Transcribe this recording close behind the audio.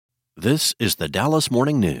This is the Dallas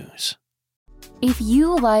Morning News. If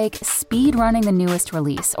you like speed running the newest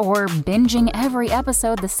release or binging every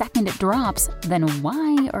episode the second it drops, then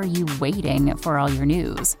why are you waiting for all your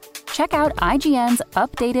news? Check out IGN's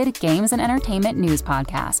updated Games and Entertainment News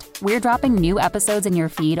podcast. We're dropping new episodes in your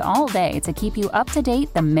feed all day to keep you up to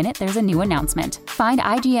date the minute there's a new announcement. Find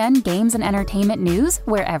IGN Games and Entertainment News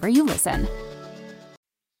wherever you listen.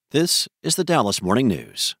 This is the Dallas Morning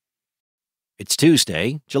News. It's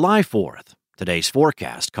Tuesday, July 4th. Today's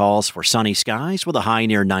forecast calls for sunny skies with a high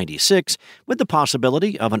near 96, with the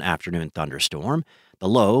possibility of an afternoon thunderstorm. The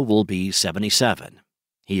low will be 77.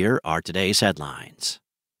 Here are today's headlines.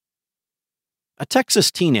 A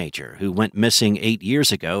Texas teenager who went missing 8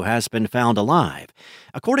 years ago has been found alive.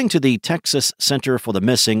 According to the Texas Center for the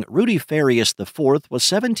Missing, Rudy Farias IV was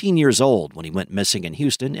 17 years old when he went missing in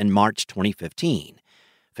Houston in March 2015.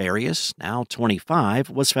 Farias, now 25,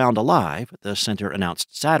 was found alive, the center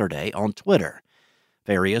announced Saturday on Twitter.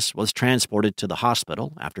 Farias was transported to the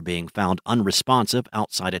hospital after being found unresponsive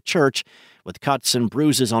outside a church with cuts and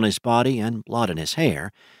bruises on his body and blood in his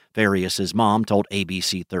hair, Farias's mom told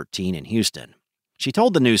ABC 13 in Houston. She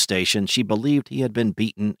told the news station she believed he had been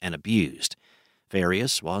beaten and abused.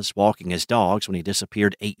 Farias was walking his dogs when he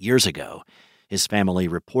disappeared 8 years ago. His family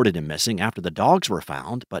reported him missing after the dogs were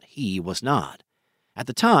found, but he was not. At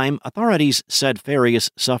the time, authorities said Farias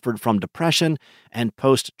suffered from depression and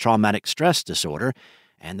post-traumatic stress disorder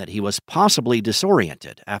and that he was possibly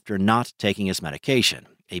disoriented after not taking his medication,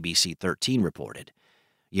 ABC 13 reported.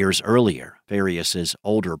 Years earlier, Farias's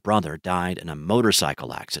older brother died in a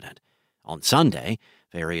motorcycle accident. On Sunday,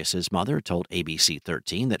 Farias's mother told ABC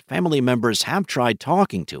 13 that family members have tried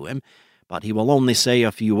talking to him, but he will only say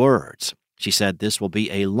a few words. She said this will be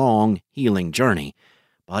a long, healing journey,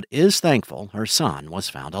 but is thankful her son was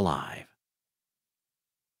found alive.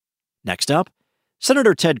 Next up,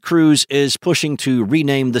 Senator Ted Cruz is pushing to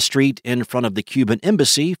rename the street in front of the Cuban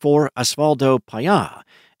embassy for Osvaldo Paya,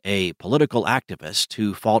 a political activist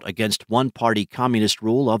who fought against one-party communist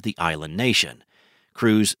rule of the island nation.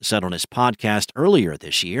 Cruz said on his podcast earlier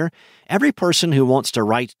this year, every person who wants to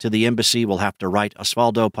write to the embassy will have to write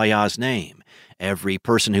Osvaldo Paya's name. Every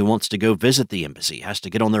person who wants to go visit the embassy has to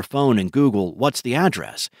get on their phone and Google what's the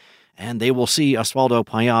address, and they will see Osvaldo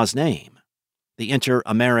Paya's name. The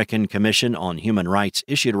Inter-American Commission on Human Rights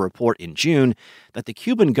issued a report in June that the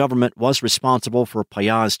Cuban government was responsible for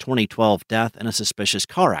Paya's 2012 death in a suspicious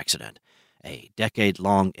car accident. A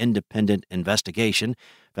decade-long independent investigation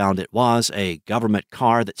found it was a government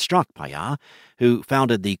car that struck Paya, who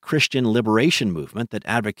founded the Christian Liberation Movement that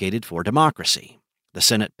advocated for democracy. The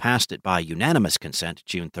Senate passed it by unanimous consent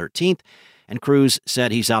June 13th, and Cruz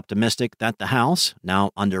said he's optimistic that the House,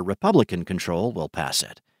 now under Republican control, will pass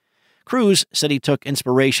it. Cruz said he took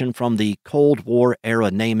inspiration from the Cold War-era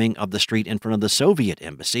naming of the street in front of the Soviet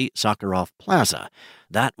embassy, Sakharov Plaza.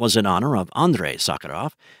 That was in honor of Andrei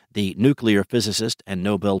Sakharov, the nuclear physicist and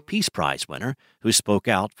Nobel Peace Prize winner who spoke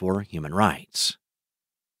out for human rights.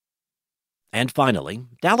 And finally,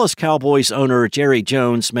 Dallas Cowboys owner Jerry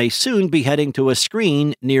Jones may soon be heading to a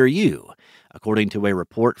screen near you. According to a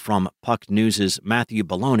report from Puck News' Matthew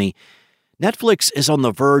Baloney, Netflix is on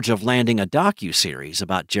the verge of landing a docuseries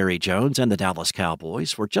about Jerry Jones and the Dallas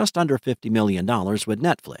Cowboys for just under $50 million with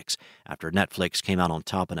Netflix, after Netflix came out on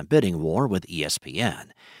top in a bidding war with ESPN.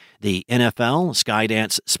 The NFL,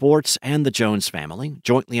 Skydance Sports, and the Jones family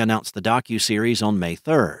jointly announced the docuseries on May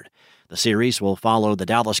 3rd. The series will follow the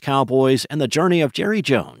Dallas Cowboys and the journey of Jerry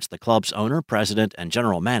Jones, the club's owner, president, and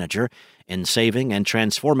general manager, in saving and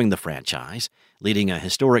transforming the franchise, leading a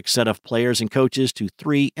historic set of players and coaches to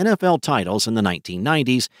 3 NFL titles in the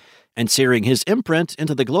 1990s, and searing his imprint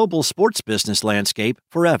into the global sports business landscape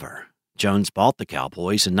forever. Jones bought the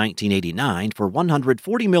Cowboys in 1989 for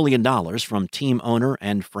 $140 million from team owner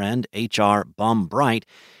and friend H.R. Bum Bright,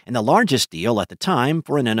 and the largest deal at the time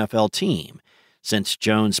for an NFL team. Since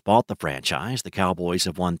Jones bought the franchise, the Cowboys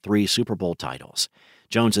have won 3 Super Bowl titles.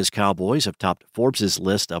 Jones's Cowboys have topped Forbes'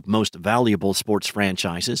 list of most valuable sports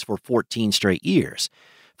franchises for 14 straight years.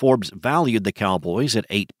 Forbes valued the Cowboys at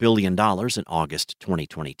 $8 billion in August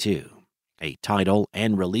 2022. A title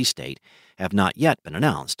and release date have not yet been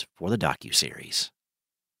announced for the docuseries.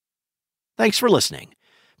 Thanks for listening.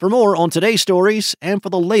 For more on today's stories and for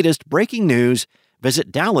the latest breaking news,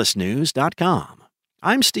 visit dallasnews.com.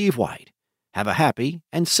 I'm Steve White. Have a happy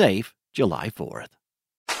and safe July 4th.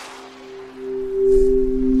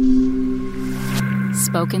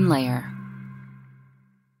 Spoken Layer.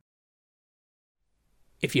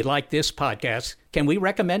 If you like this podcast, can we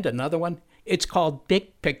recommend another one? It's called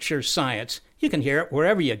Big Picture Science. You can hear it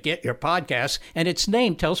wherever you get your podcasts, and its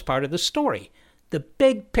name tells part of the story. the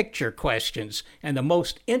big picture questions and the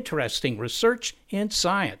most interesting research in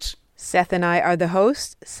science. Seth and I are the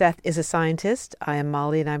hosts. Seth is a scientist. I am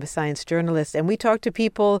Molly, and I'm a science journalist. And we talk to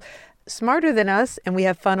people smarter than us, and we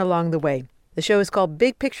have fun along the way. The show is called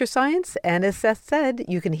Big Picture Science, and as Seth said,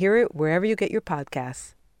 you can hear it wherever you get your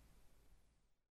podcasts.